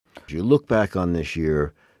you look back on this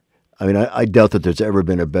year, I mean, I doubt that there's ever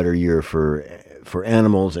been a better year for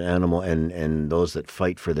animals and those that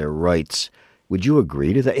fight for their rights. Would you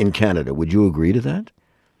agree to that in Canada? Would you agree to that?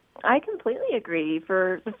 I completely agree.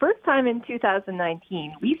 For the first time in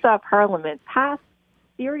 2019, we saw Parliament pass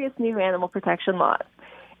serious new animal protection laws.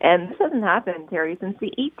 And this hasn't happened, Terry, since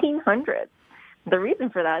the 1800s. The reason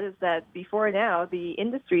for that is that before now, the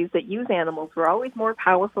industries that use animals were always more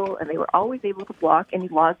powerful and they were always able to block any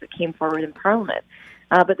laws that came forward in Parliament.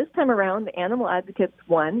 But this time around, the animal advocates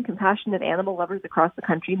won. Compassionate animal lovers across the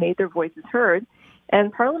country made their voices heard.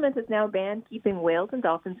 And Parliament has now banned keeping whales and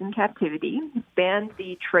dolphins in captivity, banned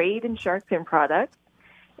the trade in shark fin products,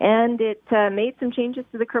 and it made some changes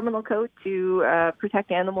to the criminal code to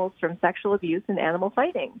protect animals from sexual abuse and animal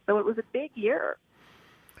fighting. So it was a big year.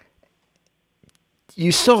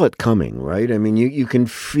 You saw it coming, right? I mean, you can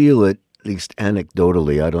feel it, at least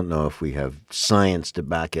anecdotally. I don't know if we have science to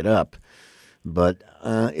back it up, but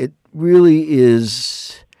it really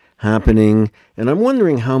is happening. And I'm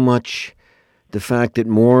wondering how much the fact that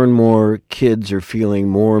more and more kids are feeling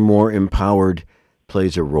more and more empowered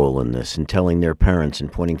plays a role in this and telling their parents and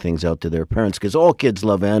pointing things out to their parents, because all kids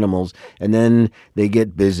love animals and then they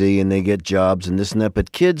get busy and they get jobs and this and that.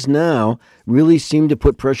 But kids now really seem to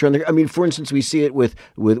put pressure on their, I mean, for instance, we see it with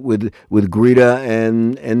Greta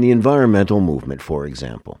and the environmental movement, for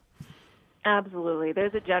example. Absolutely.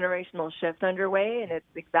 There's a generational shift underway, and it's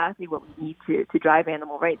exactly what we need to drive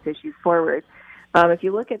animal rights issues forward. If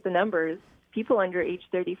you look at the numbers, people under age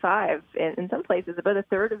 35, and in some places about a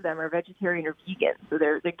third of them are vegetarian or vegan. So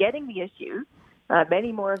they're getting the issues.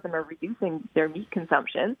 Many more of them are reducing their meat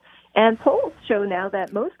consumption. And polls show now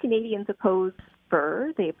that most Canadians oppose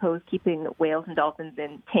fur. They oppose keeping whales and dolphins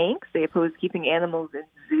in tanks. They oppose keeping animals in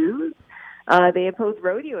zoos. They oppose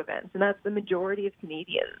rodeo events, and that's the majority of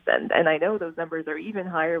Canadians. And I know those numbers are even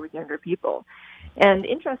higher with younger people. And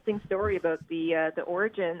interesting story about the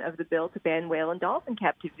origin of the bill to ban whale and dolphin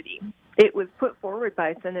captivity. It was put forward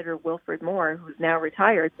by Senator Wilfred Moore, who's now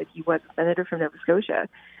retired, but he was a senator from Nova Scotia.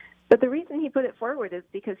 But the reason he put it forward is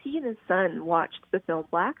because he and his son watched the film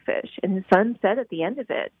Blackfish, and his son said at the end of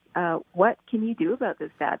it, what can you do about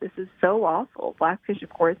this, Dad? This is so awful. Blackfish, of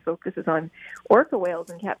course, focuses on orca whales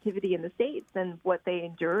in captivity in the States and what they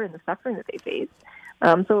endure and the suffering that they face.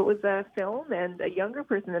 So it was a film and a younger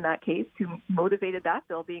person in that case who motivated that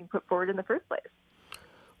bill being put forward in the first place.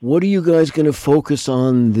 What are you guys going to focus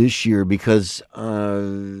on this year? Because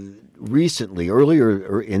recently,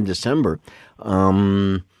 earlier in December,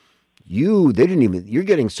 you're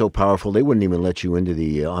getting so powerful they wouldn't even let you into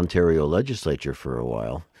the Ontario legislature for a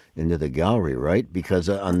while, into the gallery, right? Because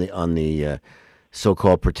on the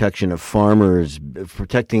so-called protection of farmers,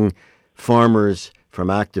 protecting farmers from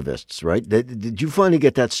activists, right? Did you finally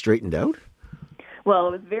get that straightened out? Well,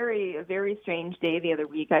 it was a very strange day the other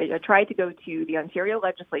week. I tried to go to the Ontario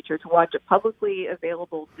legislature to watch a publicly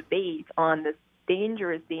available debate on this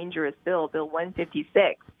dangerous bill, Bill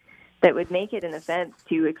 156, that would make it an offense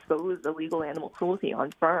to expose illegal animal cruelty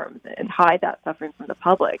on farms and hide that suffering from the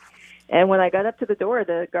public. And when I got up to the door,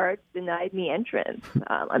 the guards denied me entrance.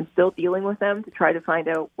 I'm still dealing with them to try to find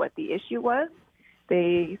out what the issue was.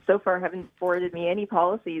 They so far haven't forwarded me any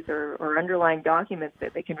policies or underlying documents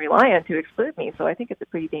that they can rely on to exclude me, so I think it's a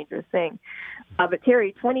pretty dangerous thing. But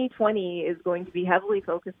Terry, 2020 is going to be heavily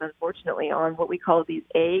focused, unfortunately, on what we call these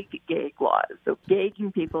ag gag laws, so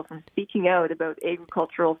gagging people from speaking out about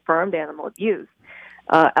agricultural farmed animal abuse.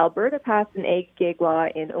 Alberta passed an ag gag law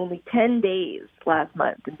in only 10 days last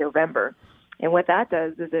month in November. And what that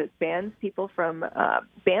does is it bans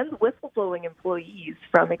whistleblowing employees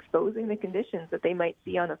from exposing the conditions that they might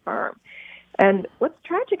see on a farm. And what's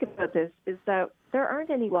tragic about this is that there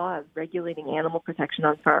aren't any laws regulating animal protection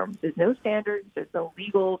on farms. There's no standards, there's no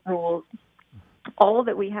legal rules. All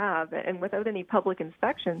that we have, and without any public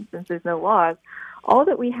inspection, since there's no laws, all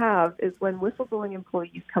that we have is when whistleblowing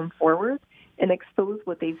employees come forward and expose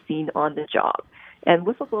what they've seen on the job. And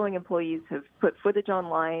whistleblowing employees have put footage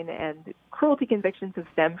online, and cruelty convictions have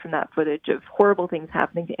stemmed from that footage of horrible things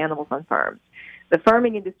happening to animals on farms. The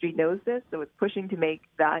farming industry knows this, so it's pushing to make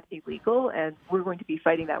that illegal, and we're going to be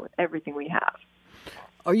fighting that with everything we have.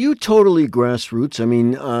 Are you totally grassroots? I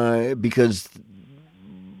mean, because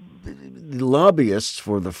the lobbyists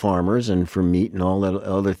for the farmers and for meat and all that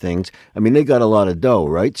other things, I mean, they got a lot of dough,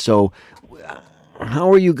 right? So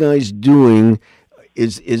how are you guys doing?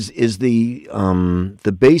 Is the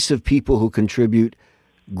base of people who contribute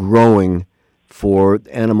growing for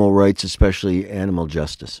animal rights, especially animal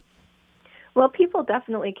justice? Well, people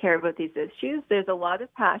definitely care about these issues. There's a lot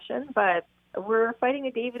of passion, but we're fighting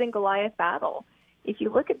a David and Goliath battle. if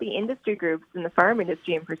you look at the industry groups in the farm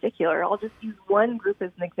industry in particular, I'll just use one group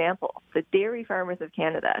as an example, the Dairy Farmers of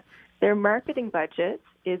Canada. Their marketing budget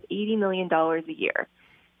is $80 million a year.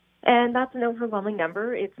 And that's an overwhelming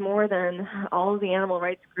number. It's more than all of the animal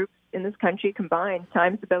rights groups in this country combined,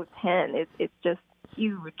 times about 10. It's just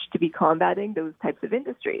huge to be combating those types of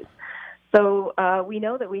industries. So we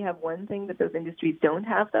know that we have one thing that those industries don't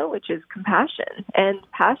have, though, which is compassion and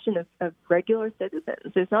passion of regular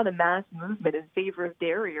citizens. There's not a mass movement in favor of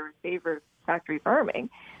dairy or in favor of factory farming,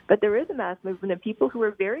 but there is a mass movement of people who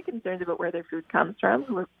are very concerned about where their food comes from,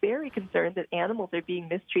 who are very concerned that animals are being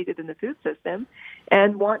mistreated in the food system,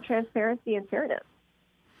 and want transparency and fairness.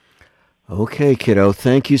 Okay, kiddo.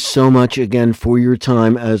 Thank you so much again for your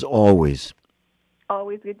time, as always.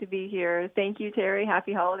 Always good to be here. Thank you, Terry.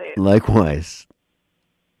 Happy holidays. Likewise.